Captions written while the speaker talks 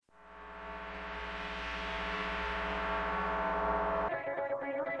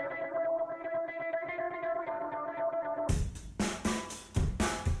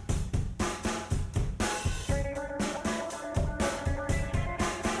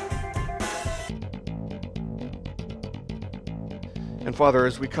And Father,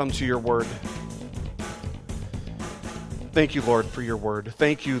 as we come to your word, thank you, Lord, for your word.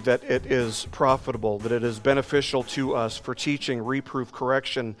 Thank you that it is profitable, that it is beneficial to us for teaching, reproof,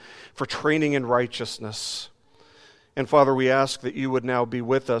 correction, for training in righteousness. And Father, we ask that you would now be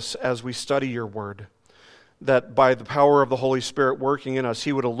with us as we study your word, that by the power of the Holy Spirit working in us,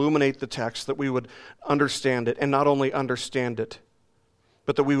 he would illuminate the text, that we would understand it, and not only understand it,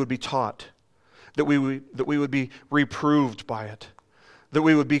 but that we would be taught, that we would be reproved by it, that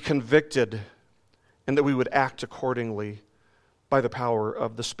we would be convicted, and that we would act accordingly by the power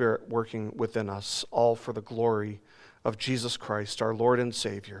of the Spirit working within us, all for the glory of Jesus Christ, our Lord and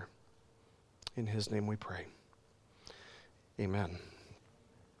Savior. In his name we pray. Amen.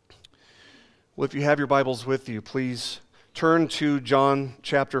 Well, if you have your Bibles with you, please turn to John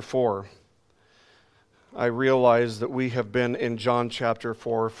chapter 4. I realize that we have been in John chapter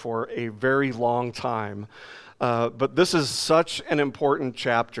 4 for a very long time. But this is such an important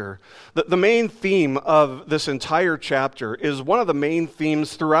chapter. The main theme of this entire chapter is one of the main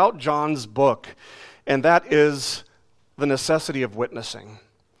themes throughout John's book, and that is the necessity of witnessing,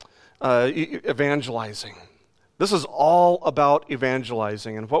 evangelizing. This is all about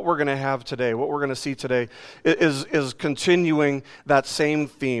evangelizing, and what we're going to have today, what we're going to see today, is continuing that same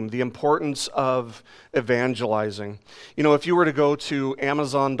theme, the importance of evangelizing. You know, if you were to go to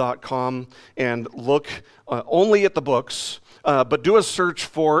Amazon.com and look only at the books, but do a search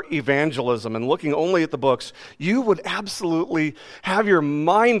for evangelism and looking only at the books, you would absolutely have your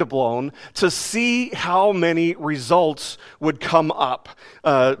mind blown to see how many results would come up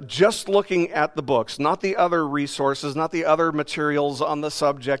just looking at the books, not the other resources, not the other materials on the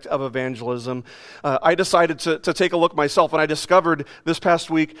subject of evangelism. I decided to take a look myself, and I discovered this past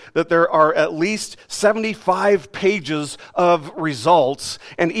week that there are at least 75 pages of results,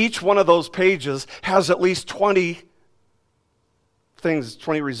 and each one of those pages has at least 20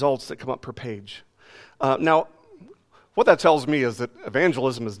 results that come up per page. Now, what that tells me is that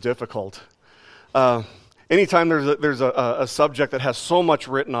evangelism is difficult. Anytime there's a subject that has so much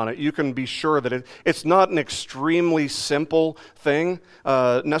written on it, you can be sure that it's not an extremely simple thing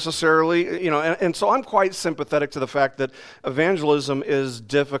necessarily. You know, and so I'm quite sympathetic to the fact that evangelism is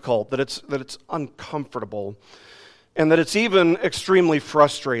difficult, that it's uncomfortable, and that it's even extremely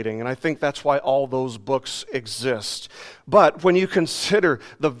frustrating, and I think that's why all those books exist. But when you consider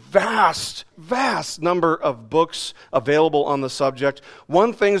the vast number of books available on the subject,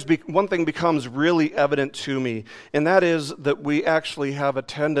 one thing becomes really evident to me, and that is that we actually have a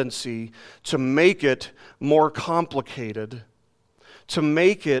tendency to make it more complicated, to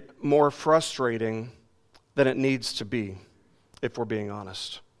make it more frustrating than it needs to be, if we're being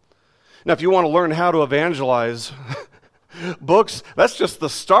honest. Now, if you want to learn how to evangelize, books, that's just the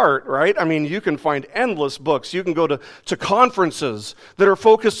start, right? I mean, you can find endless books. You can go to conferences that are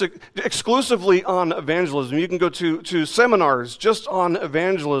focused exclusively on evangelism. You can go to seminars just on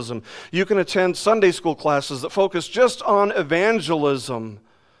evangelism. You can attend Sunday school classes that focus just on evangelism.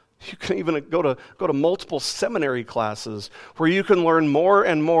 You can even go to multiple seminary classes where you can learn more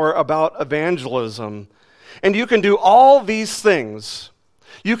and more about evangelism. And you can do all these things.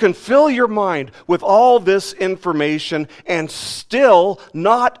 You can fill your mind with all this information and still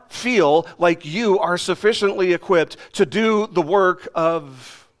not feel like you are sufficiently equipped to do the work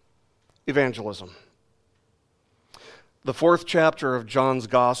of evangelism. The 4th chapter of John's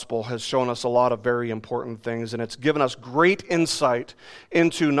Gospel has shown us a lot of very important things, and it's given us great insight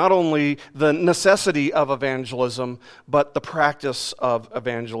into not only the necessity of evangelism, but the practice of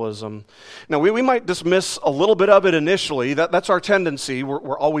evangelism. Now, we might dismiss a little bit of it initially. That's our tendency.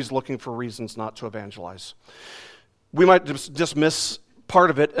 We're always looking for reasons not to evangelize. We might dismiss part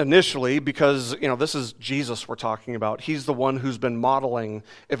of it initially because, you know, this is Jesus we're talking about. He's the one who's been modeling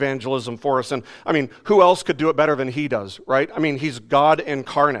evangelism for us. And, I mean, who else could do it better than he does, right? I mean, he's God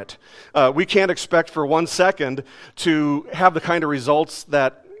incarnate. We can't expect for 1 second to have the kind of results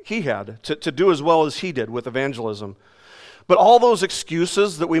that he had, to do as well as he did with evangelism. But all those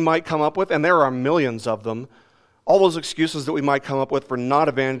excuses that we might come up with, and there are millions of them, all those excuses that we might come up with for not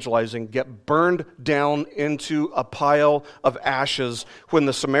evangelizing get burned down into a pile of ashes when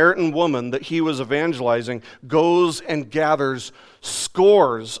the Samaritan woman that he was evangelizing goes and gathers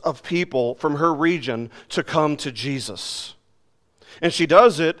scores of people from her region to come to Jesus. And she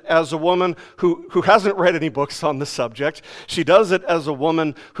does it as a woman who hasn't read any books on the subject. She does it as a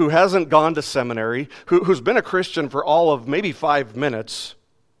woman who hasn't gone to seminary, who's been a Christian for all of maybe 5 minutes.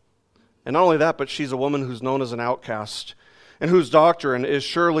 And not only that, but she's a woman who's known as an outcast and whose doctrine is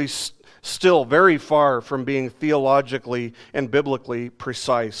surely still very far from being theologically and biblically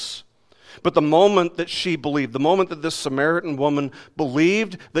precise. But the moment that she believed, the moment that this Samaritan woman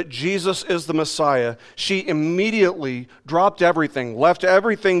believed that Jesus is the Messiah, she immediately dropped everything, left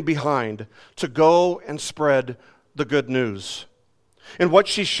everything behind to go and spread the good news. And what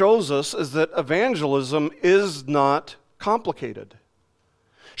she shows us is that evangelism is not complicated.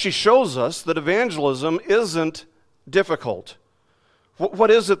 She shows us that evangelism isn't difficult.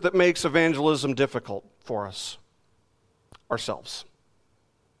 What is it that makes evangelism difficult for us? Ourselves.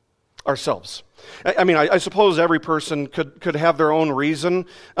 I suppose every person could have their own reason,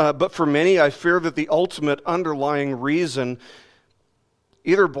 but for many, I fear that the ultimate underlying reason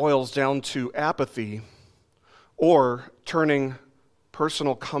either boils down to apathy or turning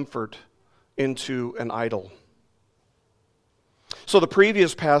personal comfort into an idol. So the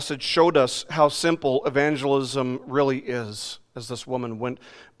previous passage showed us how simple evangelism really is, as this woman went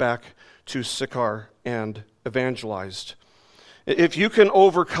back to Sychar and evangelized. If you can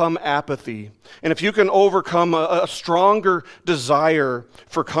overcome apathy, and if you can overcome a stronger desire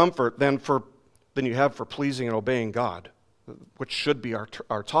for comfort than you have for pleasing and obeying God, which should be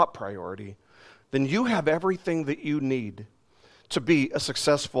our top priority, then you have everything that you need to be a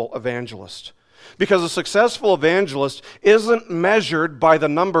successful evangelist. Because a successful evangelist isn't measured by the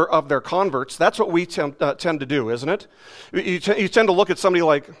number of their converts. That's what we tend to do, isn't it? You tend to look at somebody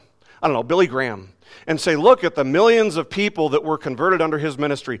like, Billy Graham, and say, look at the millions of people that were converted under his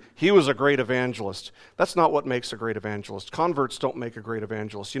ministry. He was a great evangelist. That's not what makes a great evangelist. Converts don't make a great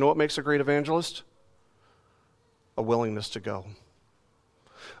evangelist. You know what makes a great evangelist? A willingness to go.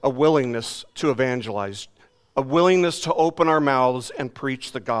 A willingness to evangelize. A willingness to open our mouths and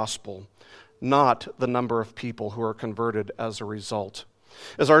preach the gospel. Not the number of people who are converted as a result.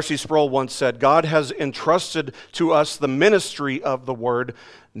 As R.C. Sproul once said, God has entrusted to us the ministry of the word,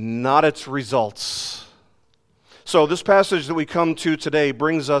 not its results. So this passage that we come to today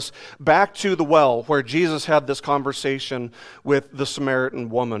brings us back to the well where Jesus had this conversation with the Samaritan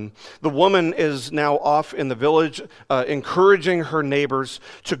woman. The woman is now off in the village, encouraging her neighbors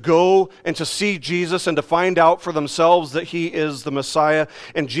to go and to see Jesus and to find out for themselves that he is the Messiah.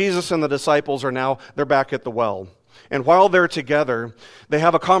 And Jesus and the disciples they're back at the well. And while they're together, they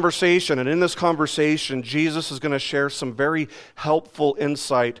have a conversation, and in this conversation, Jesus is going to share some very helpful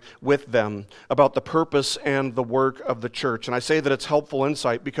insight with them about the purpose and the work of the church. And I say that it's helpful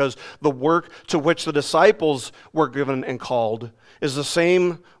insight because the work to which the disciples were given and called is the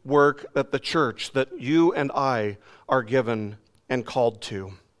same work that the church, that you and I are given and called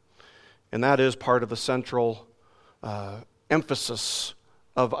to. And that is part of the central emphasis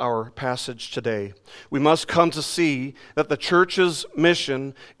of our passage today. We must come to see that the church's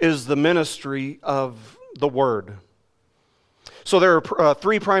mission is the ministry of the Word. So there are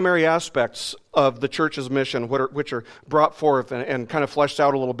three primary aspects of the church's mission which are brought forth and kind of fleshed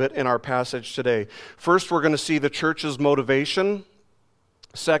out a little bit in our passage today. First, we're going to see the church's motivation.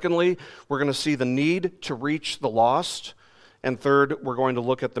 Secondly, we're going to see the need to reach the lost. And third, we're going to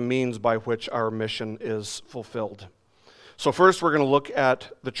look at the means by which our mission is fulfilled. So first, we're going to look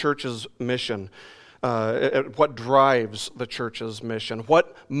at the church's mission, at what drives the church's mission,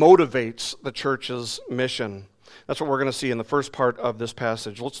 what motivates the church's mission. That's what we're going to see in the first part of this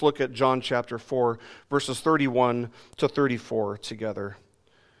passage. Let's look at John chapter 4, verses 31 to 34 together.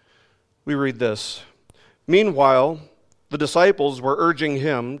 We read this. Meanwhile, the disciples were urging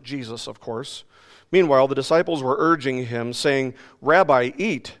him, Jesus, of course. Meanwhile, the disciples were urging him, saying, Rabbi,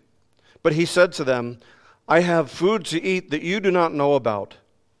 eat. But he said to them, I have food to eat that you do not know about.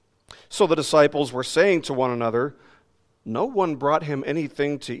 So the disciples were saying to one another, No one brought him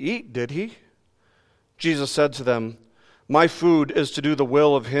anything to eat, did he? Jesus said to them, My food is to do the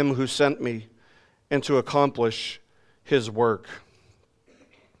will of him who sent me and to accomplish his work.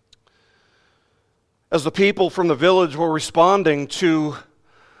 As the people from the village were responding to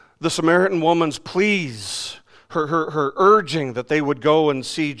the Samaritan woman's pleas, her urging that they would go and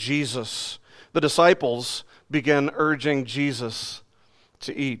see Jesus, the disciples began urging Jesus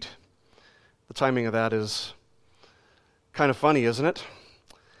to eat. The timing of that is kind of funny, isn't it?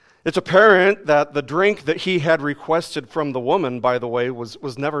 It's apparent that the drink that he had requested from the woman, by the way,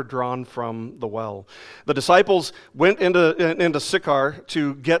 was never drawn from the well. The disciples went into Sychar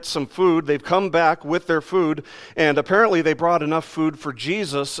to get some food. They've come back with their food, and apparently they brought enough food for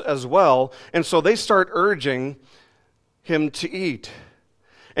Jesus as well. And so they start urging him to eat.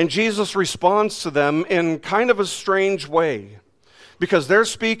 And Jesus responds to them in kind of a strange way, because they're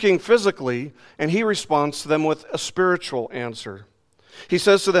speaking physically, and he responds to them with a spiritual answer. He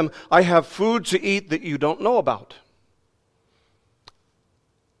says to them, I have food to eat that you don't know about.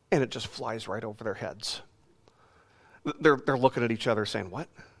 And it just flies right over their heads. They're looking at each other saying, what?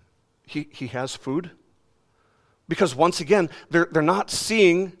 he has food? Because once again, they're not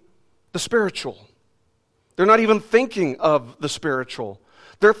seeing the spiritual. They're not even thinking of the spiritual.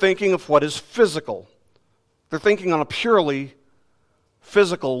 They're thinking of what is physical. They're thinking on a purely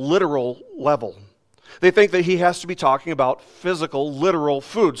physical, literal level. They think that he has to be talking about physical, literal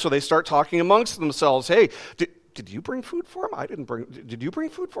food. So they start talking amongst themselves. Hey, did you bring food for him? I didn't bring. Did you bring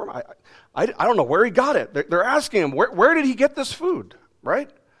food for him? I don't know where he got it. They're asking him, where did he get this food, right?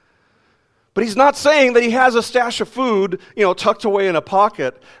 But he's not saying that he has a stash of food, tucked away in a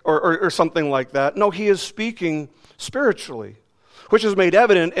pocket or something like that. No, he is speaking spiritually, which is made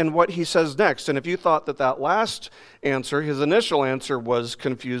evident in what he says next. And if you thought that last answer, his initial answer, was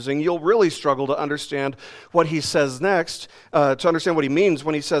confusing, you'll really struggle to understand what he says next, to understand what he means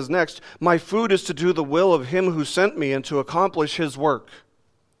when he says next, my food is to do the will of him who sent me and to accomplish his work.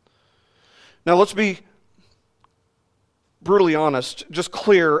 Now let's be brutally honest, just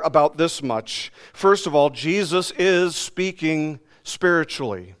clear about this much. First of all, Jesus is speaking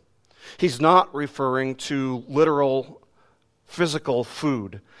spiritually. He's not referring to literal physical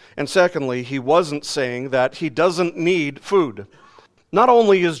food. And secondly, he wasn't saying that he doesn't need food. Not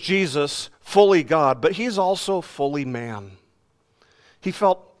only is Jesus fully God, but he's also fully man. He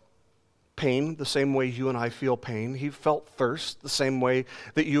felt pain the same way you and I feel pain. He felt thirst the same way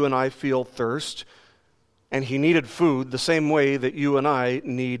that you and I feel thirst. And he needed food the same way that you and I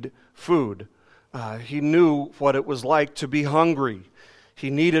need food. He knew what it was like to be hungry. He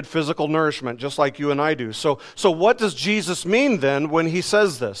needed physical nourishment just like you and I do. So what does Jesus mean then when he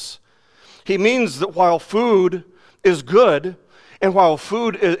says this? He means that while food is good and while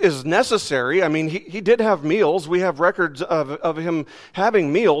food is necessary, I mean, he did have meals. We have records of him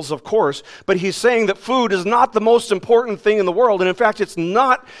having meals, of course, but he's saying that food is not the most important thing in the world, and in fact, it's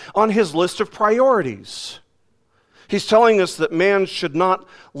not on his list of priorities. He's telling us that man should not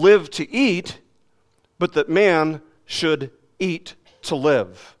live to eat, but that man should eat to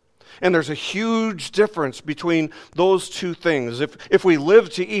live. And there's a huge difference between those two things. If we live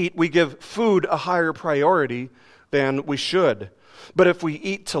to eat, we give food a higher priority than we should. But if we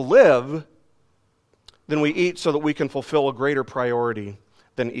eat to live, then we eat so that we can fulfill a greater priority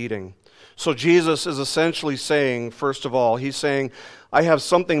than eating. So Jesus is essentially saying, first of all, he's saying, I have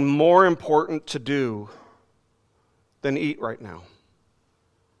something more important to do than eat right now.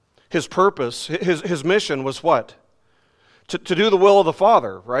 His purpose, his mission was what? To do the will of the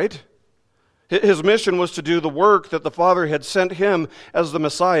Father, right? His mission was to do the work that the Father had sent him as the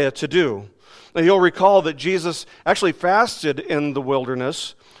Messiah to do. Now you'll recall that Jesus actually fasted in the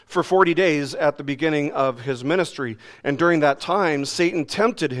wilderness for 40 days at the beginning of his ministry. And during that time, Satan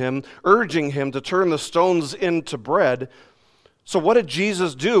tempted him, urging him to turn the stones into bread. So what did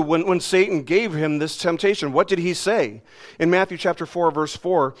Jesus do when Satan gave him this temptation? What did he say? In Matthew chapter 4, verse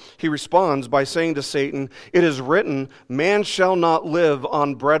 4, he responds by saying to Satan, it is written, man shall not live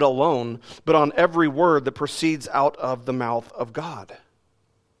on bread alone, but on every word that proceeds out of the mouth of God.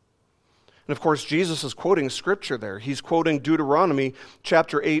 And of course, Jesus is quoting scripture there. He's quoting Deuteronomy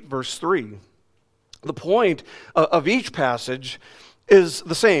chapter 8, verse 3. The point of each passage is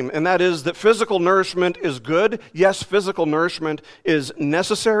the same, and that is that physical nourishment is good. Yes, physical nourishment is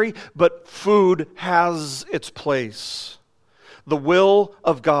necessary, but food has its place. The will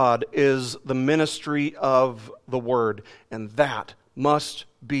of God is the ministry of the Word, and that must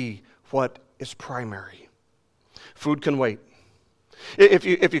be what is primary. Food can wait.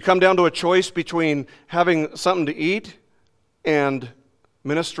 If you come down to a choice between having something to eat and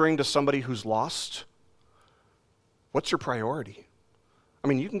ministering to somebody who's lost, what's your priority? I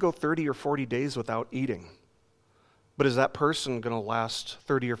mean, you can go 30 or 40 days without eating, but is that person going to last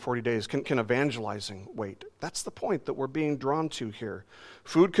 30 or 40 days? Can evangelizing wait? That's the point that we're being drawn to here.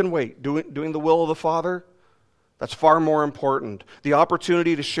 Food can wait. Doing the will of the Father, that's far more important. The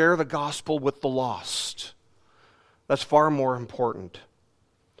opportunity to share the gospel with the lost, that's far more important.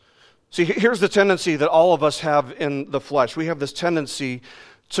 See, here's the tendency that all of us have in the flesh. We have this tendency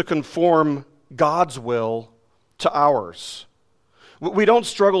to conform God's will to ours. We don't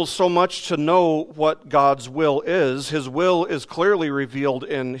struggle so much to know what God's will is. His will is clearly revealed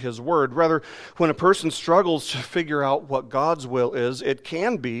in His Word. Rather, when a person struggles to figure out what God's will is, it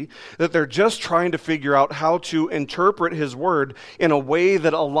can be that they're just trying to figure out how to interpret His Word in a way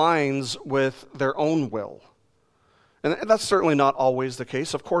that aligns with their own will. And that's certainly not always the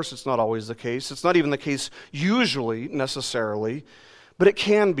case. Of course, it's not always the case. It's not even the case usually, necessarily, but it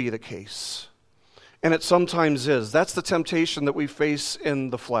can be the case. And it sometimes is. That's the temptation that we face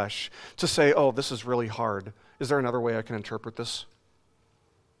in the flesh, to say, oh, this is really hard. Is there another way I can interpret this?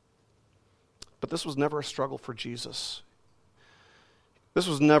 But this was never a struggle for Jesus. This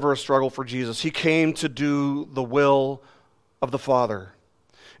was never a struggle for Jesus. He came to do the will of the Father.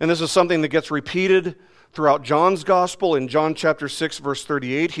 And this is something that gets repeated throughout John's gospel. In John chapter 6, verse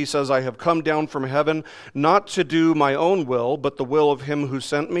 38, he says, I have come down from heaven not to do my own will, but the will of him who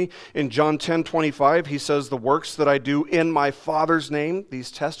sent me. In John 10:25, he says, the works that I do in my Father's name,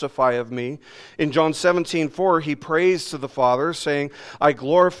 these testify of me. In John 17:4, he prays to the Father, saying, I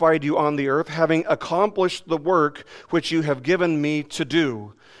glorified you on the earth, having accomplished the work which you have given me to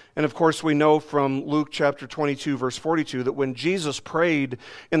do. And of course, we know from Luke chapter 22, verse 42, that when Jesus prayed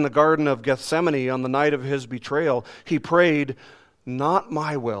in the Garden of Gethsemane on the night of his betrayal, he prayed, not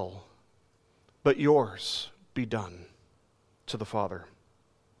my will, but yours be done, to the Father.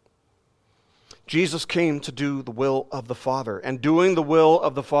 Jesus came to do the will of the Father, and doing the will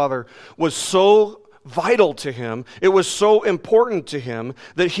of the Father was so vital to him, it was so important to him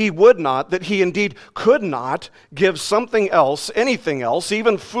that he indeed could not give something else, anything else,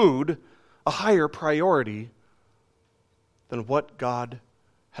 even food, a higher priority than what God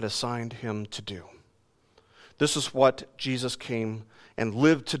had assigned him to do. This is what Jesus came and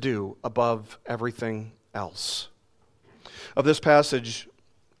lived to do above everything else. Of this passage,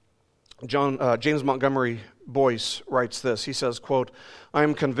 James Montgomery Boyce writes this. He says, quote, I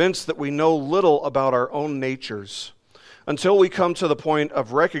am convinced that we know little about our own natures until we come to the point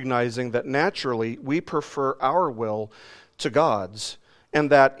of recognizing that naturally we prefer our will to God's, and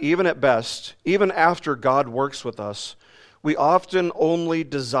that even at best, even after God works with us, we often only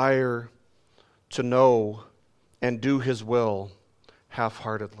desire to know and do his will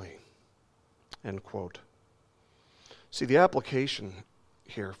half-heartedly. End quote. See, the application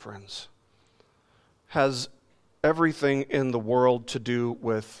here, friends, has everything in the world to do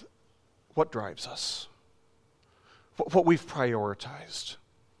with what drives us, what we've prioritized,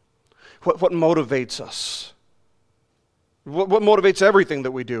 what motivates us, what motivates everything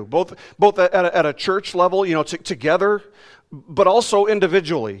that we do, both at a church level, together, but also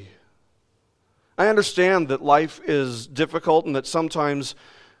individually. I understand that life is difficult and that sometimes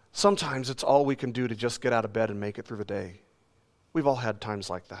it's all we can do to just get out of bed and make it through the day. We've all had times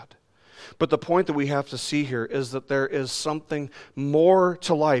like that. But the point that we have to see here is that there is something more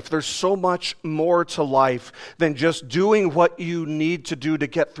to life. There's so much more to life than just doing what you need to do to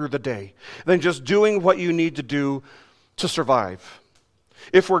get through the day, than just doing what you need to do to survive.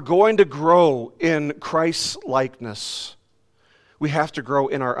 If we're going to grow in Christ's likeness, we have to grow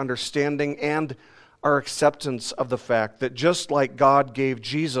in our understanding and our acceptance of the fact that just like God gave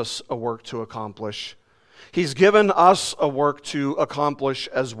Jesus a work to accomplish, he's given us a work to accomplish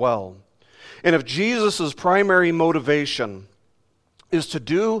as well. And if Jesus' primary motivation is to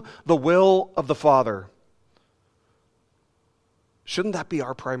do the will of the Father, shouldn't that be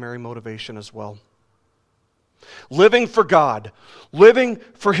our primary motivation as well? Living for God, living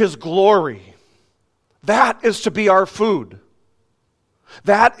for his glory, that is to be our food.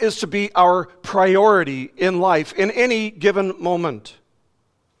 That is to be our priority in life in any given moment.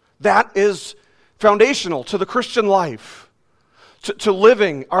 That is foundational to the Christian life, to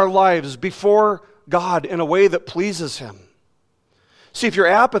living our lives before God in a way that pleases him. See, if you're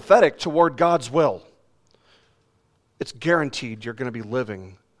apathetic toward God's will, it's guaranteed you're going to be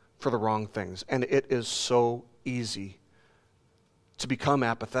living for the wrong things. And it is so easy to become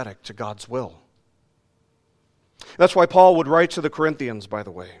apathetic to God's will. That's why Paul would write to the Corinthians, by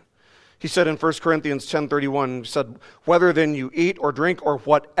the way. He said in 1 Corinthians 10:31, he said, whether then you eat or drink or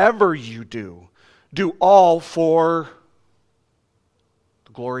whatever you do, do all for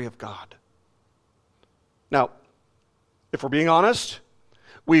the glory of God. Now, if we're being honest,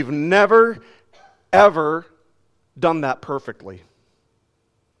 we've never, ever done that perfectly.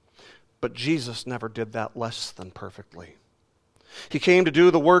 But Jesus never did that less than perfectly. He came to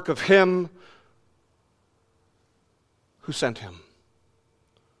do the work of him who sent him.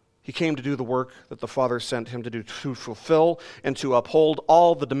 He came to do the work that the Father sent him to do, to fulfill and to uphold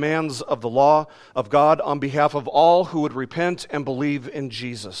all the demands of the law of God on behalf of all who would repent and believe in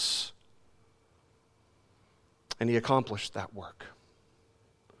Jesus. And he accomplished that work.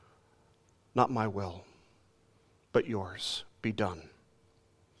 Not my will, but yours be done.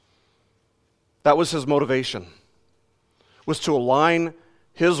 That was his motivation, was to align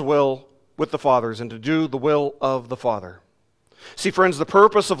his will with the Father's and to do the will of the Father. See, friends, the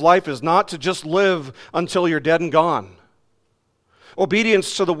purpose of life is not to just live until you're dead and gone.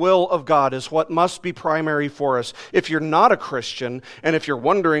 Obedience to the will of God is what must be primary for us. If you're not a Christian, and if you're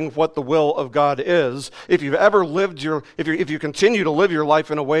wondering what the will of God is, if you continue to live your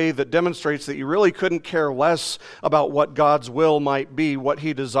life in a way that demonstrates that you really couldn't care less about what God's will might be, what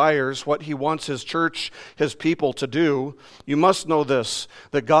He desires, what He wants His church, His people to do, you must know this,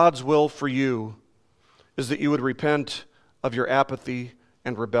 that God's will for you is that you would repent of your apathy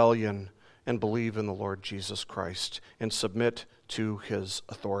and rebellion and believe in the Lord Jesus Christ and submit to His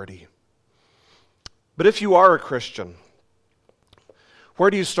authority. But if you are a Christian, where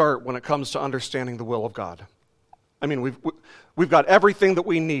do you start when it comes to understanding the will of God? I mean, we've got everything that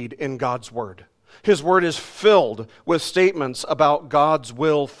we need in God's Word. His Word is filled with statements about God's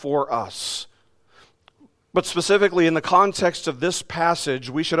will for us. But specifically in the context of this passage,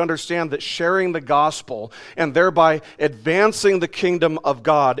 we should understand that sharing the gospel and thereby advancing the kingdom of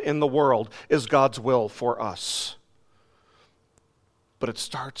God in the world is God's will for us. But it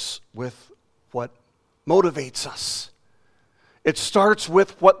starts with what motivates us. It starts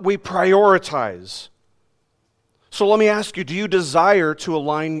with what we prioritize. So let me ask you, do you desire to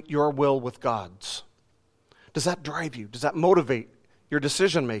align your will with God's? Does that drive you? Does that motivate your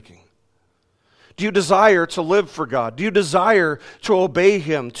decision making? Do you desire to live for God? Do you desire to obey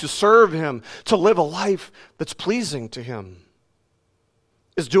Him, to serve Him, to live a life that's pleasing to Him?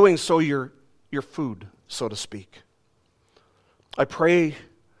 Is doing so your food, so to speak? I pray,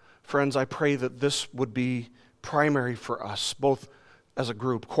 friends, that this would be primary for us, both as a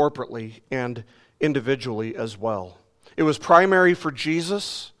group, corporately, and individually as well. It was primary for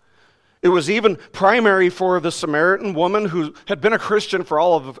Jesus. It was even primary for the Samaritan woman who had been a Christian for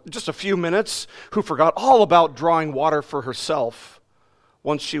all of just a few minutes, who forgot all about drawing water for herself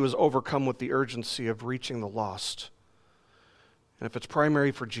once she was overcome with the urgency of reaching the lost. And if it's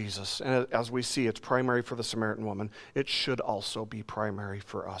primary for Jesus, and as we see it's primary for the Samaritan woman, it should also be primary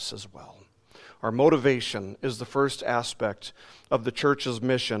for us as well. Our motivation is the first aspect of the church's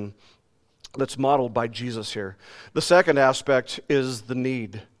mission that's modeled by Jesus here. The second aspect is the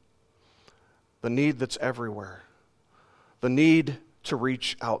need that's everywhere, the need to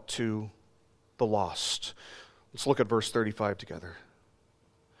reach out to the lost. Let's look at verse 35 together.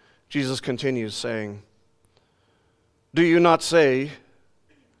 Jesus continues saying, "Do you not say,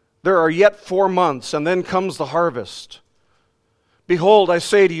 'There are yet 4 months, and then comes the harvest'? Behold, I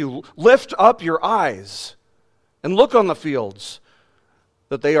say to you, lift up your eyes and look on the fields,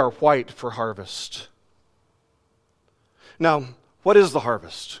 that they are white for harvest." Now, what is the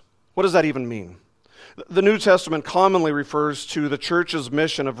harvest? What does that even mean? The New Testament commonly refers to the church's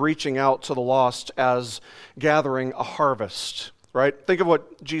mission of reaching out to the lost as gathering a harvest, right? Think of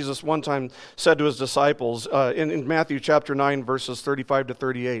what Jesus one time said to His disciples in Matthew chapter 9, verses 35 to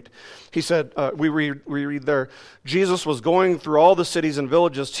 38. He said, we read there, Jesus was going through all the cities and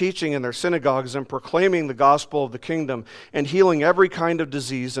villages, teaching in their synagogues and proclaiming the gospel of the kingdom and healing every kind of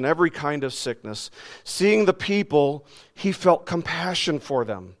disease and every kind of sickness. Seeing the people, He felt compassion for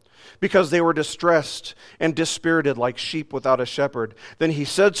them, because they were distressed and dispirited like sheep without a shepherd. Then He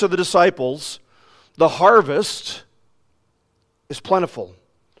said to the disciples, "The harvest is plentiful,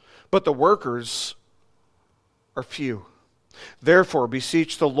 but the workers are few. Therefore,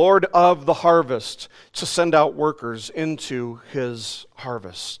 beseech the Lord of the harvest to send out workers into His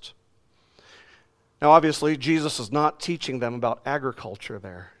harvest." Now, obviously, Jesus is not teaching them about agriculture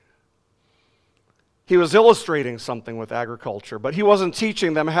there. He was illustrating something with agriculture, but He wasn't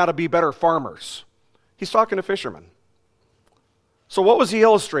teaching them how to be better farmers. He's talking to fishermen. So what was He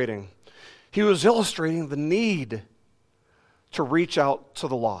illustrating? He was illustrating the need to reach out to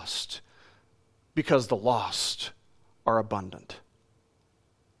the lost, because the lost are abundant.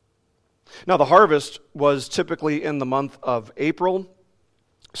 Now, the harvest was typically in the month of April.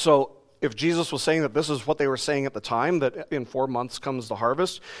 So if Jesus was saying that this is what they were saying at the time, that in 4 months comes the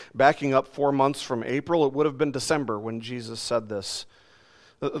harvest, backing up 4 months from April, it would have been December when Jesus said this.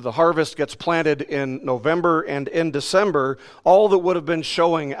 The harvest gets planted in November, and in December, all that would have been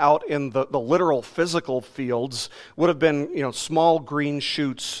showing out in the literal physical fields would have been, small green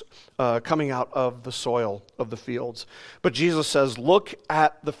shoots coming out of the soil of the fields. But Jesus says, look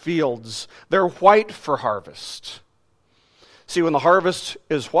at the fields. They're white for harvest. See, when the harvest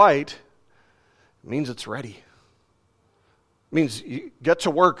is white, it means it's ready. It means you get to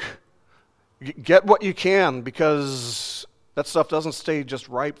work. Get what you can, because that stuff doesn't stay just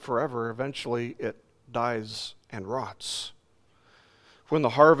ripe forever. Eventually, it dies and rots. When the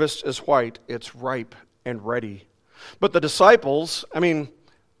harvest is white, it's ripe and ready. But the disciples,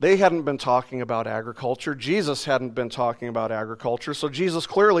 they hadn't been talking about agriculture. Jesus hadn't been talking about agriculture. So Jesus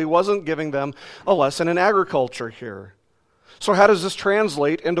clearly wasn't giving them a lesson in agriculture here. So how does this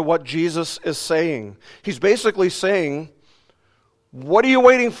translate into what Jesus is saying? He's basically saying, what are you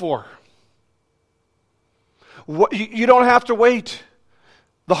waiting for? You don't have to wait.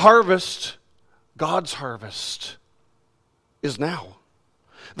 The harvest, God's harvest, is now.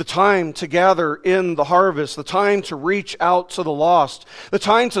 The time to gather in the harvest, the time to reach out to the lost, the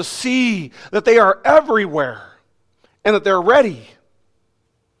time to see that they are everywhere and that they're ready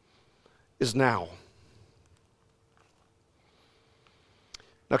is now.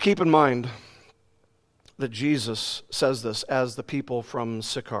 Now keep in mind that Jesus says this as the people from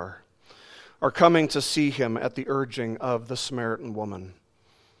Sychar are coming to see him at the urging of the Samaritan woman.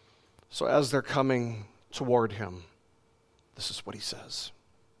 So as they're coming toward him, this is what he says.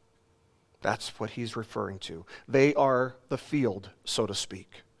 That's what he's referring to. They are the field, so to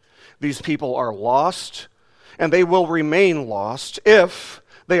speak. These people are lost, and they will remain lost if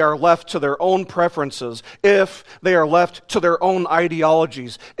they are left to their own preferences, if they are left to their own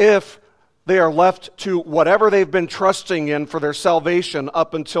ideologies, if they are left to whatever they've been trusting in for their salvation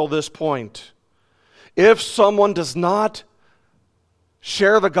up until this point. If someone does not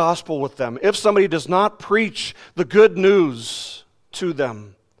share the gospel with them, if somebody does not preach the good news to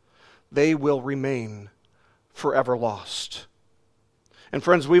them, they will remain forever lost. And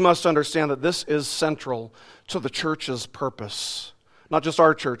friends, we must understand that this is central to the church's purpose. Not just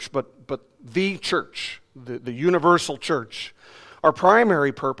our church, but the church, the universal church. Our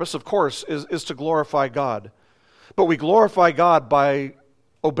primary purpose, of course, is to glorify God. But we glorify God by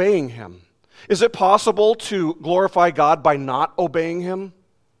obeying him. Is it possible to glorify God by not obeying him?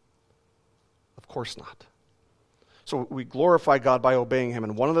 Of course not. So we glorify God by obeying him.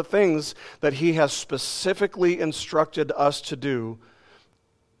 And one of the things that he has specifically instructed us to do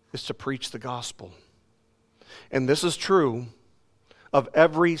is to preach the gospel. And this is true of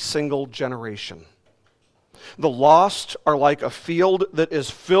every single generation. The lost are like a field that is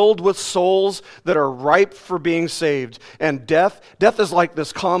filled with souls that are ripe for being saved. And death is like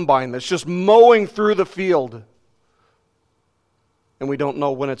this combine that's just mowing through the field. And we don't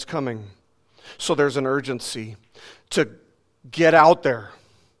know when it's coming. So there's an urgency to get out there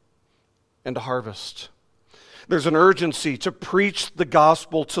and to harvest. There's an urgency to preach the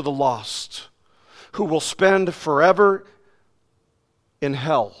gospel to the lost who will spend forever in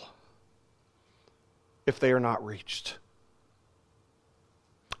hell if they are not reached.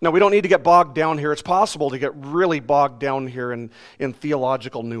 Now, we don't need to get bogged down here. It's possible to get really bogged down here in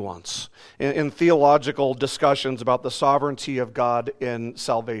theological nuance, in theological discussions about the sovereignty of God in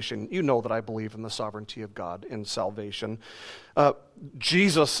salvation. You know that I believe in the sovereignty of God in salvation.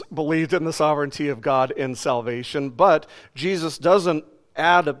 Jesus believed in the sovereignty of God in salvation, but Jesus doesn't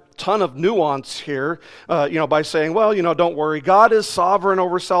add a ton of nuance here, by saying, well, don't worry, God is sovereign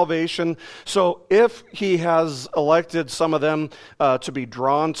over salvation, so if he has elected some of them to be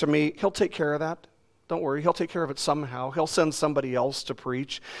drawn to me, he'll take care of that. Don't worry, he'll take care of it somehow. He'll send somebody else to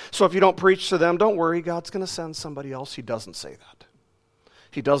preach. So if you don't preach to them, don't worry, God's going to send somebody else. He doesn't say that.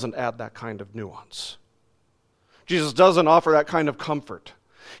 He doesn't add that kind of nuance. Jesus doesn't offer that kind of comfort.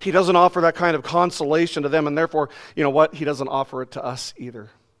 He doesn't offer that kind of consolation to them, and therefore, you know what? He doesn't offer it to us either.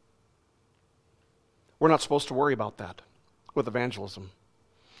 We're not supposed to worry about that with evangelism.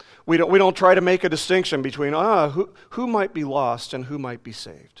 We don't try to make a distinction between who might be lost and who might be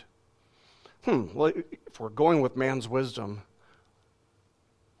saved. Well, if we're going with man's wisdom,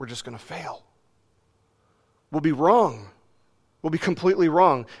 we're just going to fail. We'll be wrong. Will be completely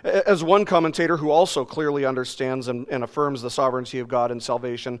wrong. As one commentator who also clearly understands and affirms the sovereignty of God in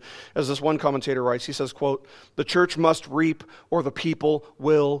salvation, as this one commentator writes, he says, quote, "The church must reap or the people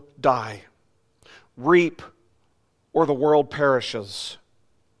will die. Reap or the world perishes."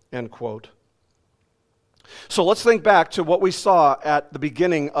 End quote. So let's think back to what we saw at the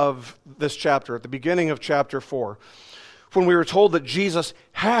beginning of this chapter, at the beginning of chapter 4, when we were told that Jesus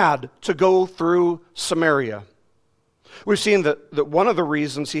had to go through Samaria. We've seen that one of the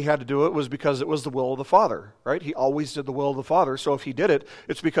reasons he had to do it was because it was the will of the Father, right? He always did the will of the Father, so if he did it,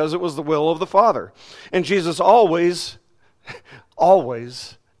 it's because it was the will of the Father. And Jesus always,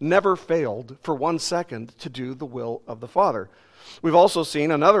 never failed for 1 second to do the will of the Father. We've also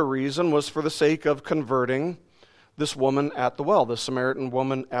seen another reason was for the sake of converting this woman at the well, the Samaritan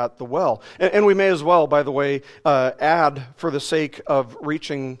woman at the well. And we may as well, by the way, add for the sake of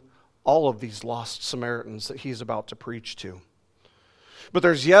reaching all of these lost Samaritans that he's about to preach to. But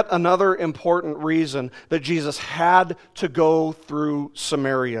there's yet another important reason that Jesus had to go through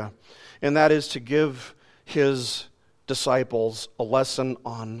Samaria, and that is to give his disciples a lesson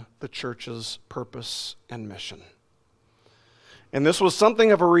on the church's purpose and mission. And this was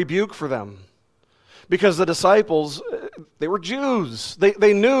something of a rebuke for them, because the disciples, they were Jews.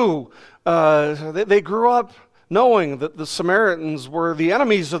 They knew, they grew up knowing that the Samaritans were the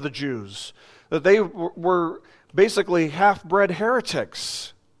enemies of the Jews, that they were basically half-bred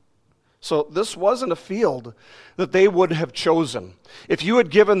heretics. So this wasn't a field that they would have chosen. If you had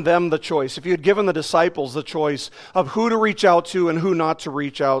given them the choice, if you had given the disciples the choice of who to reach out to and who not to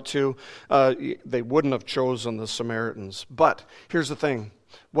reach out to, they wouldn't have chosen the Samaritans. But here's the thing.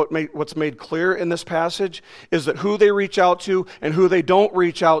 What's made clear in this passage is that who they reach out to and who they don't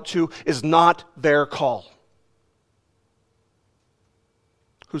reach out to is not their call.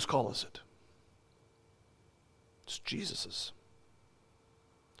 Whose call is it? It's Jesus's.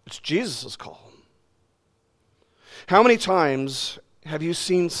 It's Jesus' call. How many times have you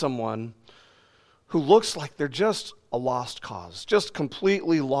seen someone who looks like they're just a lost cause, just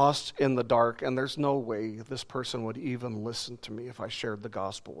completely lost in the dark, and there's no way this person would even listen to me if I shared the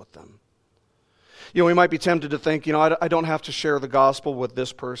gospel with them? You know, we might be tempted to think, I don't have to share the gospel with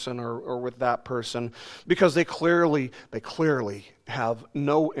this person or with that person because they clearly have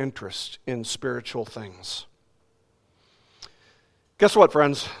no interest in spiritual things. Guess what,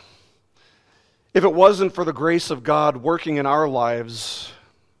 friends? If it wasn't for the grace of God working in our lives,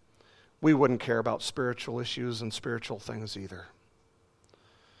 we wouldn't care about spiritual issues and spiritual things either.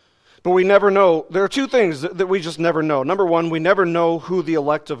 But we never know. There are two things that we just never know. Number one, we never know who the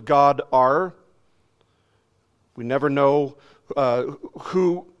elect of God are. We never know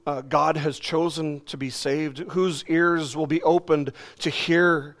who God has chosen to be saved, whose ears will be opened to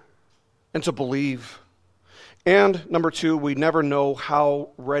hear and to believe. And number two, we never know how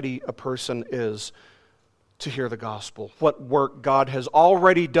ready a person is to hear the gospel, what work God has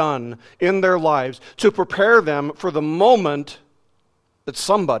already done in their lives to prepare them for the moment that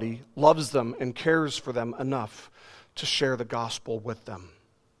somebody loves them and cares for them enough to share the gospel with them.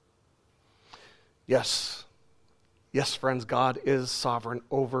 Yes, friends, God is sovereign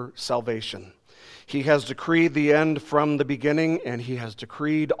over salvation. He has decreed the end from the beginning, and He has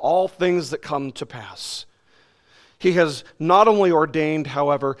decreed all things that come to pass. He has not only ordained,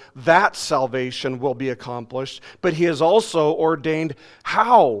 however, that salvation will be accomplished, but He has also ordained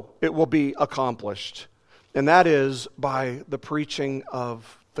how it will be accomplished, and that is by the preaching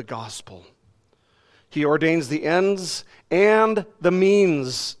of the gospel. He ordains the ends and the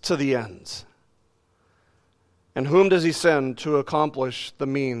means to the ends. And whom does He send to accomplish the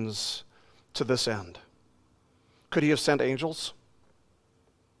means to this end? Could He have sent angels?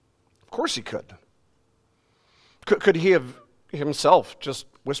 Of course He could. Could He have Himself just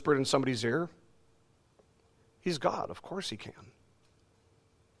whispered in somebody's ear? He's God. Of course He can.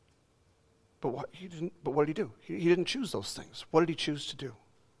 But what did He do? He didn't choose those things. What did He choose to do?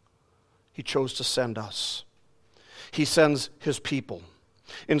 He chose to send us. He sends His people,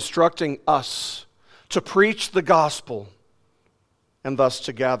 instructing us to preach the gospel and thus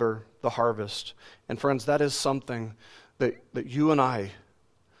to gather the harvest. And friends, that is something that you and I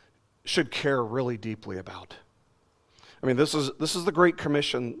should care really deeply about. I mean, this is the Great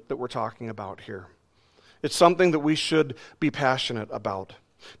Commission that we're talking about here. It's something that we should be passionate about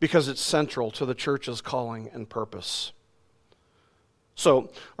because it's central to the church's calling and purpose.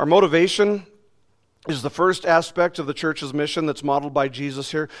 So, our motivation is the first aspect of the church's mission that's modeled by Jesus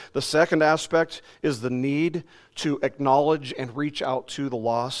here. The second aspect is the need to acknowledge and reach out to the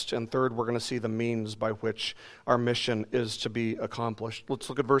lost. And third, we're going to see the means by which our mission is to be accomplished. Let's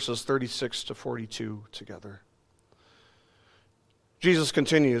look at verses 36 to 42 together. Jesus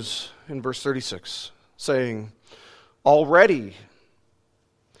continues in verse 36, saying, "Already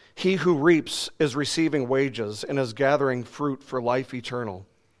he who reaps is receiving wages and is gathering fruit for life eternal,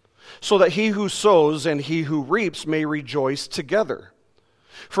 so that he who sows and he who reaps may rejoice together.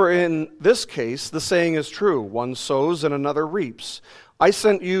 For in this case the saying is true, one sows and another reaps. I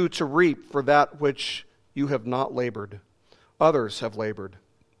sent you to reap for that which you have not labored. Others have labored,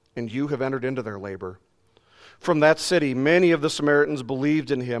 and you have entered into their labor." From that city, many of the Samaritans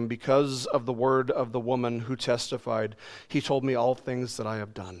believed in Him because of the word of the woman who testified, "He told me all things that I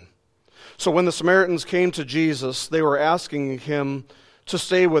have done." So when the Samaritans came to Jesus, they were asking Him to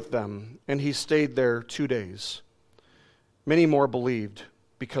stay with them, and He stayed there 2 days. Many more believed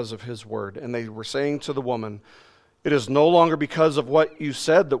because of His word, and they were saying to the woman, "It is no longer because of what you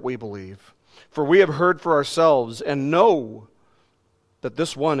said that we believe, for we have heard for ourselves and know that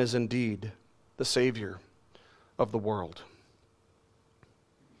this one is indeed the Savior of the world."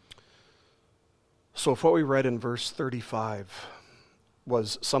 So if what we read in verse 35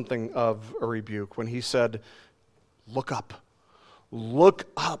 was something of a rebuke, when He said, look up,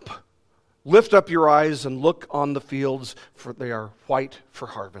 Lift up your eyes and look on the fields, for they are white for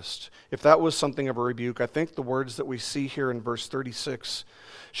harvest. If that was something of a rebuke, I think the words that we see here in verse 36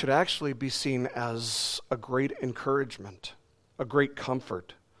 should actually be seen as a great encouragement, a great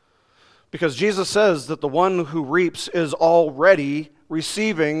comfort. Because Jesus says that the one who reaps is already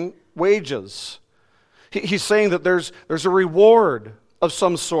receiving wages. He's saying that there's a reward of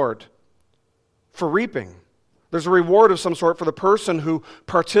some sort for reaping. There's a reward of some sort for the person who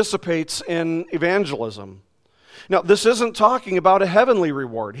participates in evangelism. Now, this isn't talking about a heavenly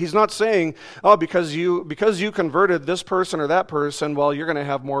reward. He's not saying, oh, because you converted this person or that person, well, you're going to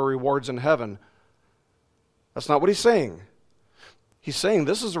have more rewards in heaven. That's not what he's saying. He's saying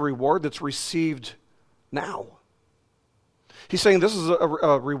this is a reward that's received now. He's saying this is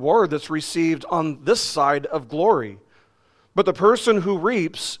a reward that's received on this side of glory. But the person who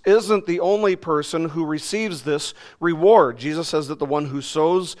reaps isn't the only person who receives this reward. Jesus says that the one who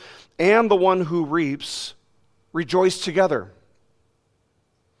sows and the one who reaps rejoice together.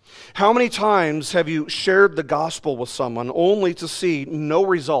 How many times have you shared the gospel with someone only to see no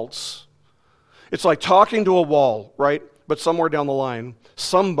results? It's like talking to a wall, right? But somewhere down the line,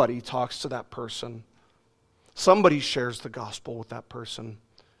 somebody talks to that person. Somebody shares the gospel with that person,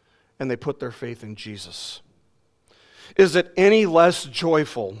 and they put their faith in Jesus. Is it any less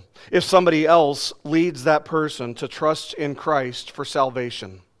joyful if somebody else leads that person to trust in Christ for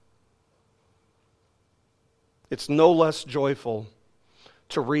salvation? It's no less joyful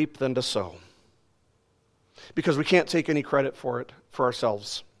to reap than to sow. Because we can't take any credit for it for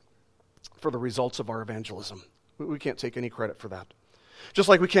ourselves, for the results of our evangelism. We can't take any credit for that. Just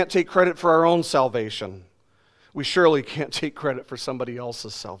like we can't take credit for our own salvation, we surely can't take credit for somebody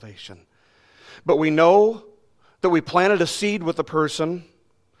else's salvation. But we know that we planted a seed with a person,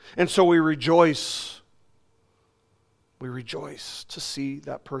 and so we rejoice. We rejoice to see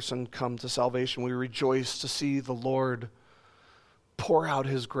that person come to salvation. We rejoice to see the Lord pour out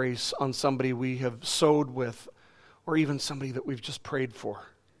His grace on somebody we have sowed with, or even somebody that we've just prayed for.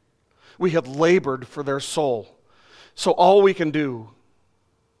 We have labored for their soul. So all we can do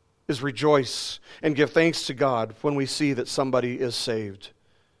is rejoice and give thanks to God when we see that somebody is saved.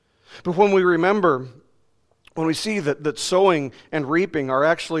 But when we see that sowing and reaping are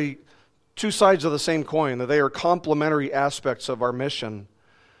actually two sides of the same coin, that they are complementary aspects of our mission,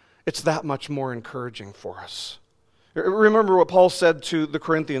 it's that much more encouraging for us. Remember what Paul said to the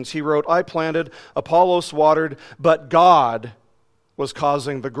Corinthians. He wrote, I planted, Apollos watered, but God was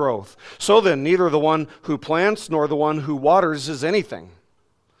causing the growth. So then, neither the one who plants nor the one who waters is anything,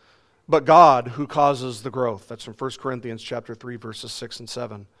 but God who causes the growth. That's from 1 Corinthians chapter 3, verses 6 and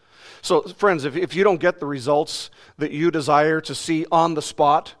 7. So, friends, if you don't get the results that you desire to see on the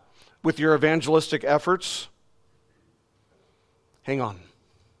spot with your evangelistic efforts, hang on.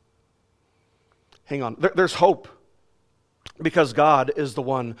 Hang on. There's hope, because God is the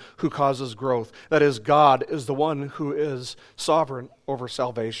one who causes growth. That is, God is the one who is sovereign over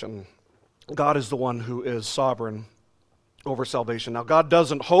salvation. God is the one who is sovereign over salvation. Now, God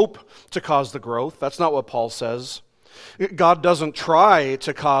doesn't hope to cause the growth. That's not what Paul says. God doesn't try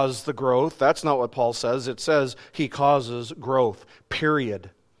to cause the growth. That's not what Paul says. It says He causes growth, period.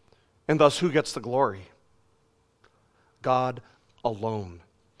 And thus, who gets the glory? God alone.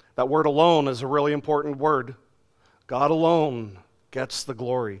 That word alone is a really important word. God alone gets the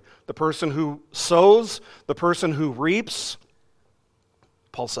glory. The person who sows, the person who reaps,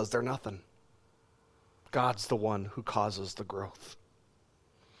 Paul says they're nothing. God's the one who causes the growth.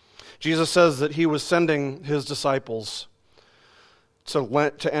 Jesus says that He was sending His disciples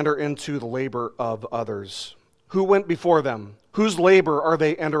to enter into the labor of others. Who went before them? Whose labor are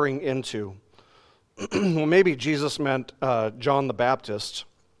they entering into? Well, maybe Jesus meant John the Baptist,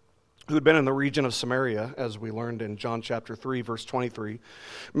 who had been in the region of Samaria, as we learned in John chapter 3, verse 23.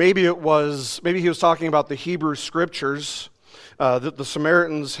 Maybe he was talking about the Hebrew Scriptures that the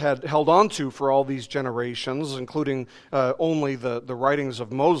Samaritans had held on to for all these generations, including only the writings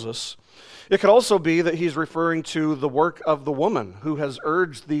of Moses. It could also be that he's referring to the work of the woman who has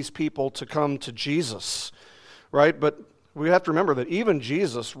urged these people to come to Jesus, right? But we have to remember that even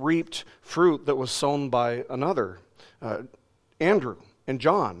Jesus reaped fruit that was sown by another, Andrew and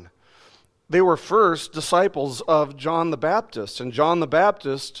John. They were first disciples of John the Baptist, and John the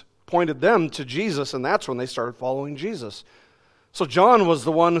Baptist pointed them to Jesus, and that's when they started following Jesus. So John was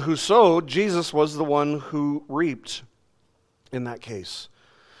the one who sowed, Jesus was the one who reaped in that case.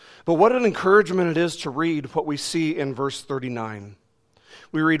 But what an encouragement it is to read what we see in verse 39.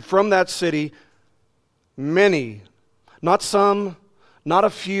 We read, from that city, many, not some, not a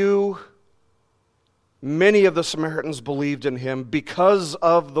few, Many of the Samaritans believed in him because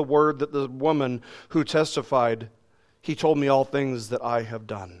of the word that the woman who testified, he told me all things that I have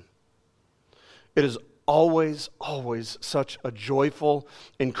done. It is always, always such a joyful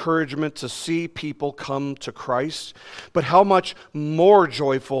encouragement to see people come to Christ. But how much more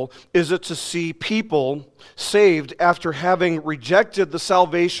joyful is it to see people saved after having rejected the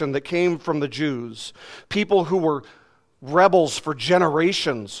salvation that came from the Jews? People who were rebels for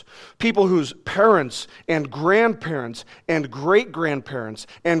generations, people whose parents and grandparents and great-grandparents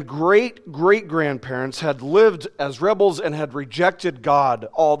and great-great-grandparents had lived as rebels and had rejected God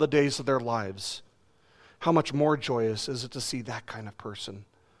all the days of their lives. How much more joyous is it to see that kind of person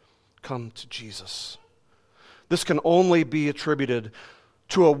come to Jesus? This can only be attributed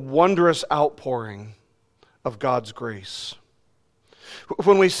to a wondrous outpouring of God's grace.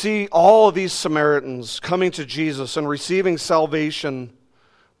 When we see all of these Samaritans coming to Jesus and receiving salvation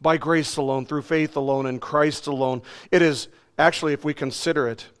by grace alone, through faith alone, in Christ alone, it is actually, if we consider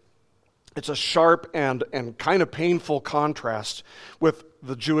it, it's a sharp and kind of painful contrast with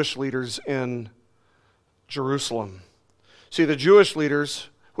the Jewish leaders in Jerusalem. See, the Jewish leaders,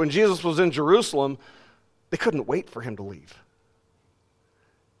 when Jesus was in Jerusalem, they couldn't wait for him to leave.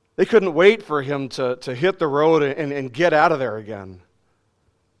 They couldn't wait for him to hit the road and get out of there again.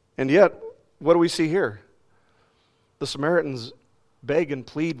 And yet, what do we see here? The Samaritans beg and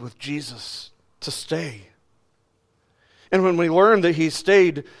plead with Jesus to stay. And when we learn that he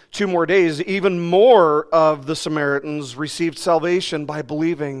stayed 2 more days, even more of the Samaritans received salvation by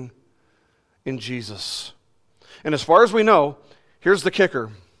believing in Jesus. And as far as we know, here's the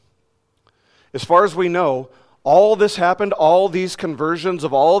kicker. As far as we know, all this happened, all these conversions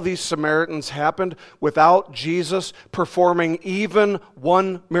of all these Samaritans happened without Jesus performing even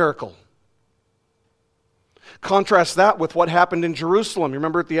one miracle. Contrast that with what happened in Jerusalem. You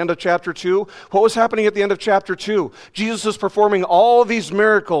remember at the end of chapter 2? What was happening at the end of chapter 2? Jesus is performing all these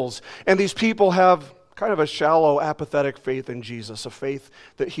miracles, and these people have kind of a shallow, apathetic faith in Jesus, a faith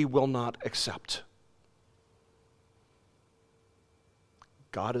that he will not accept.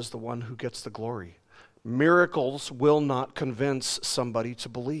 God is the one who gets the glory. Miracles will not convince somebody to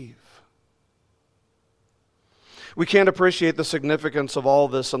believe. We can't appreciate the significance of all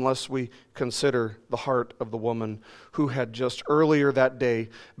this unless we consider the heart of the woman who had just earlier that day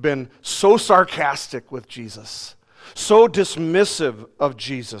been so sarcastic with Jesus, so dismissive of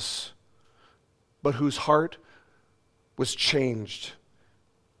Jesus, but whose heart was changed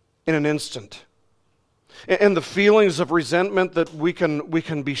in an instant. And the feelings of resentment that we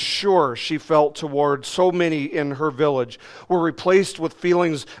can be sure she felt toward so many in her village were replaced with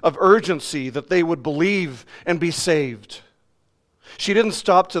feelings of urgency that they would believe and be saved. She didn't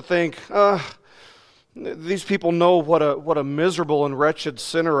stop to think, these people know what a miserable and wretched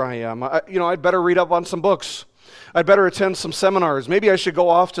sinner I am. I'd better read up on some books. I'd better attend some seminars. Maybe I should go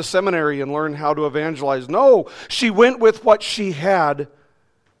off to seminary and learn how to evangelize. No, she went with what she had.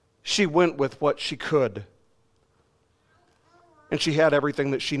 She went with what she could. And she had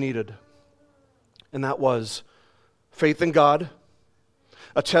everything that she needed. And that was faith in God,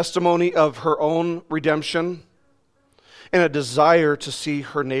 a testimony of her own redemption, and a desire to see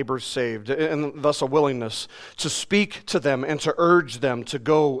her neighbors saved, and thus a willingness to speak to them and to urge them to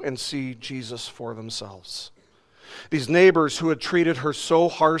go and see Jesus for themselves. These neighbors who had treated her so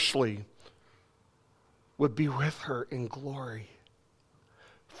harshly would be with her in glory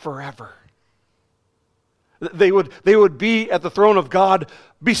forever. They would be at the throne of God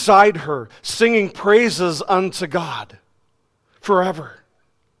beside her, singing praises unto God forever.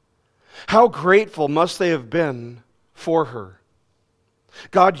 How grateful must they have been for her.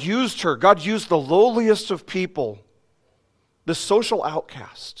 God used her. God used the lowliest of people, the social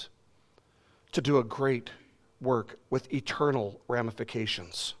outcast, to do a great work with eternal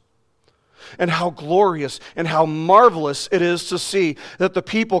ramifications. And how glorious and how marvelous it is to see that the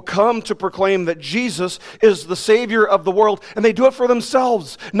people come to proclaim that Jesus is the Savior of the world, and they do it for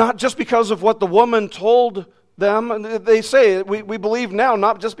themselves, not just because of what the woman told them. They say, we believe now,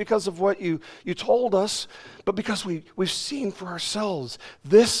 not just because of what you told us, but because we've seen for ourselves.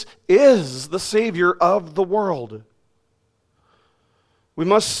 This is the Savior of the world. We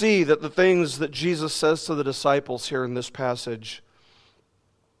must see that the things that Jesus says to the disciples here in this passage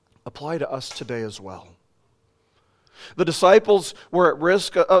apply to us today as well. The disciples were at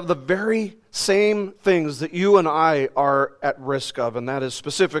risk of the very same things that you and I are at risk of, and that is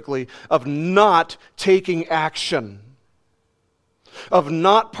specifically of not taking action, of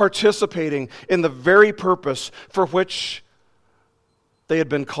not participating in the very purpose for which they had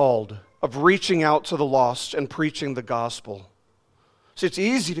been called, of reaching out to the lost and preaching the gospel. See, it's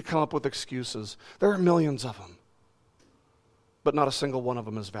easy to come up with excuses. There are millions of them, but not a single one of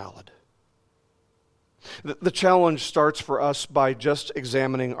them is valid. The challenge starts for us by just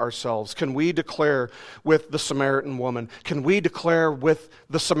examining ourselves. Can we declare with the Samaritan woman, can we declare with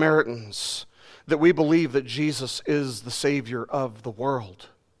the Samaritans that we believe that Jesus is the Savior of the world?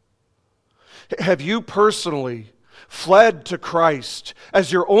 Have you personally fled to Christ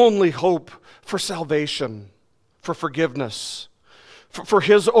as your only hope for salvation, for forgiveness, for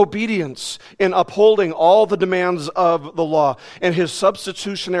His obedience in upholding all the demands of the law, and His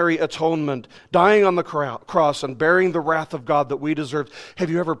substitutionary atonement, dying on the cross and bearing the wrath of God that we deserved? Have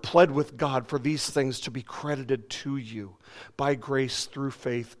you ever pled with God for these things to be credited to you by grace through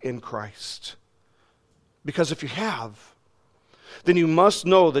faith in Christ? Because if you have, then you must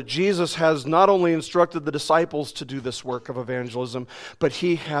know that Jesus has not only instructed the disciples to do this work of evangelism, but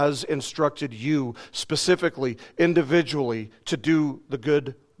He has instructed you specifically, individually, to do the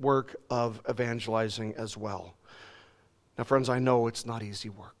good work of evangelizing as well. Now, friends, I know it's not easy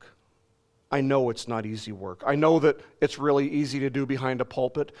work. I know it's not easy work. I know that it's really easy to do behind a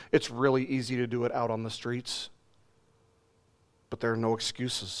pulpit. It's really easy to do it out on the streets. But there are no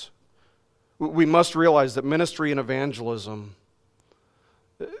excuses. We must realize that ministry and evangelism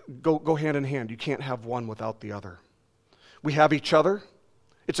go hand in hand. You can't have one without the other. We have each other.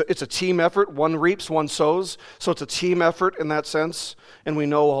 It's a team effort. One reaps, one sows. So it's a team effort in that sense. And we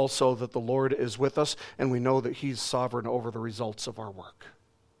know also that the Lord is with us, and we know that He's sovereign over the results of our work.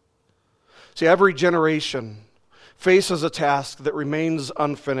 See, every generation faces a task that remains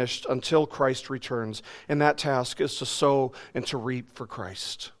unfinished until Christ returns, and that task is to sow and to reap for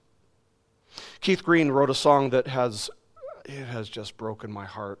Christ. Keith Green wrote a song that has just broken my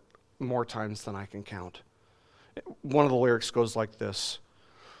heart more times than I can count. One of the lyrics goes like this: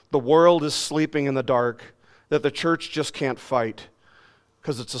 "The world is sleeping in the dark that the church just can't fight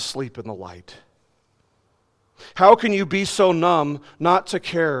because it's asleep in the light. How can you be so numb not to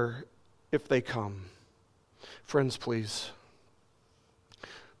care if they come?" Friends, please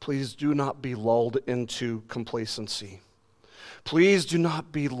do not be lulled into complacency. Please do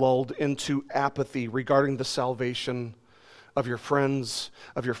not be lulled into apathy regarding the salvation of your friends,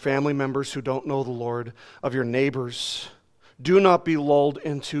 of your family members who don't know the Lord, of your neighbors. Do not be lulled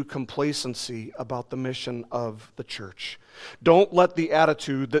into complacency about the mission of the church. Don't let the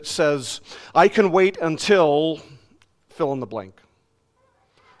attitude that says, "I can wait until," fill in the blank.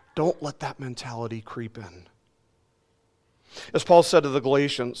 Don't let that mentality creep in. As Paul said to the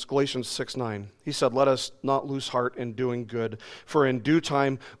Galatians 6:9, he said, "Let us not lose heart in doing good, for in due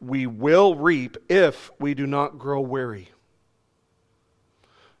time we will reap if we do not grow weary."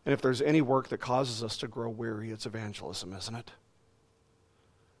 And if there's any work that causes us to grow weary, it's evangelism, isn't it?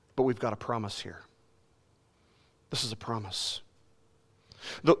 But we've got a promise here. This is a promise.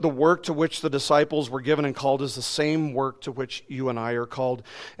 The work to which the disciples were given and called is the same work to which you and I are called.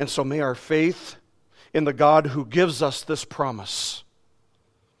 And so may our faith in the God who gives us this promise,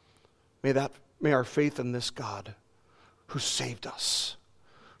 may our faith in this God who saved us,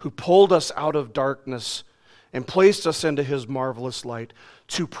 who pulled us out of darkness and placed us into His marvelous light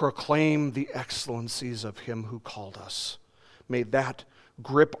to proclaim the excellencies of Him who called us. May that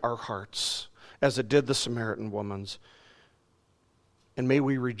grip our hearts as it did the Samaritan woman's. And may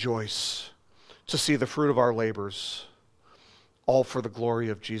we rejoice to see the fruit of our labors, all for the glory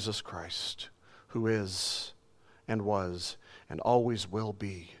of Jesus Christ, who is and was and always will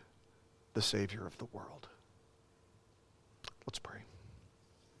be the Savior of the world. Let's pray.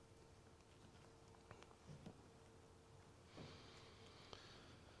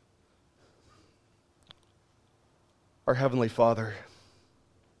 Our Heavenly Father,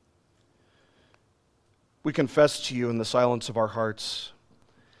 we confess to You in the silence of our hearts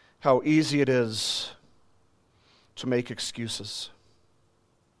how easy it is to make excuses.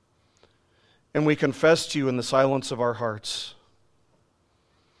 And we confess to You in the silence of our hearts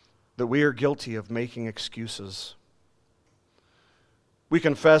that we are guilty of making excuses. We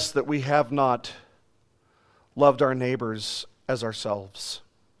confess that we have not loved our neighbors as ourselves.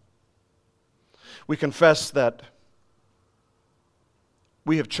 We confess that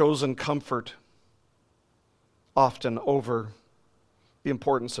we have chosen comfort often over the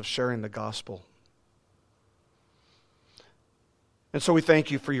importance of sharing the gospel. And so we thank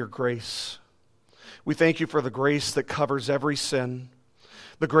You for Your grace. We thank You for the grace that covers every sin,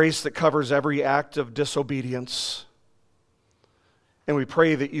 the grace that covers every act of disobedience. And we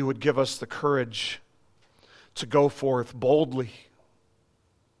pray that You would give us the courage to go forth boldly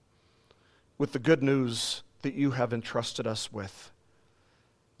with the good news that You have entrusted us with.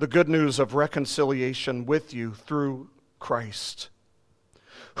 The good news of reconciliation with You through Christ.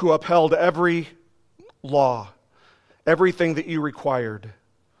 who upheld every law, everything that you required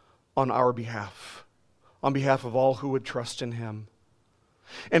on our behalf, on behalf of all who would trust in him,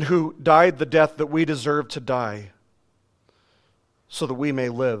 and who died the death that we deserve to die so that we may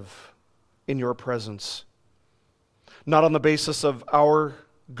live in your presence. Not on the basis of our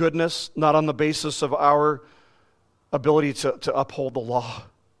goodness, not on the basis of our ability to uphold the law,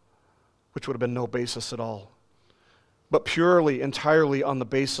 which would have been no basis at all, but purely, entirely on the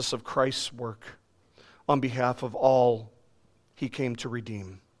basis of Christ's work on behalf of all he came to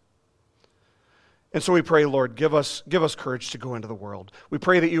redeem. And so we pray, Lord, give us courage to go into the world. We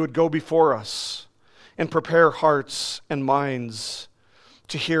pray that you would go before us and prepare hearts and minds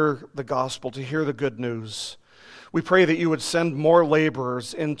to hear the gospel, to hear the good news. We pray that you would send more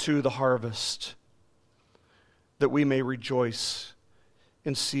laborers into the harvest, that we may rejoice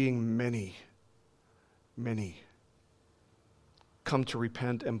in seeing many, many come to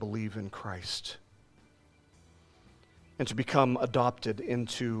repent and believe in Christ, and to become adopted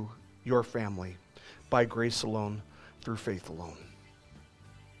into your family by grace alone, through faith alone,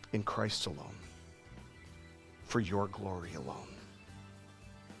 in Christ alone, for your glory alone.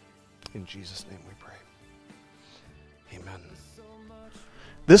 In Jesus' name we pray. Amen.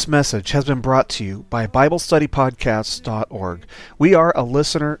 This message has been brought to you by BibleStudyPodcasts.org. We are a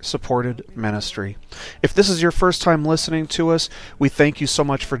listener-supported ministry. If this is your first time listening to us, we thank you so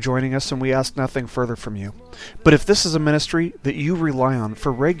much for joining us, and we ask nothing further from you. But if this is a ministry that you rely on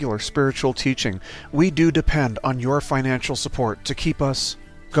for regular spiritual teaching, we do depend on your financial support to keep us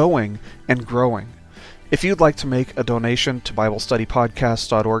going and growing. If you'd like to make a donation to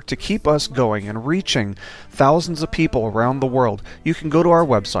BibleStudyPodcasts.org to keep us going and reaching thousands of people around the world, you can go to our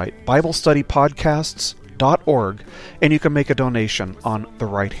website, BibleStudyPodcasts.org, and you can make a donation on the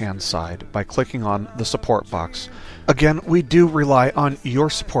right-hand side by clicking on the support box. Again, we do rely on your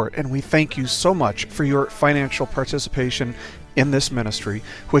support, and we thank you so much for your financial participation in this ministry,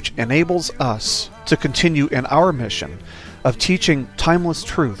 which enables us to continue in our mission of teaching timeless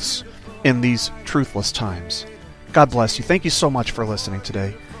truths in these truthless times. God bless you. Thank you so much for listening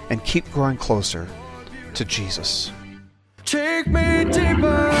today, and keep growing closer to Jesus. Take me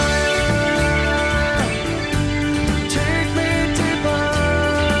deeper.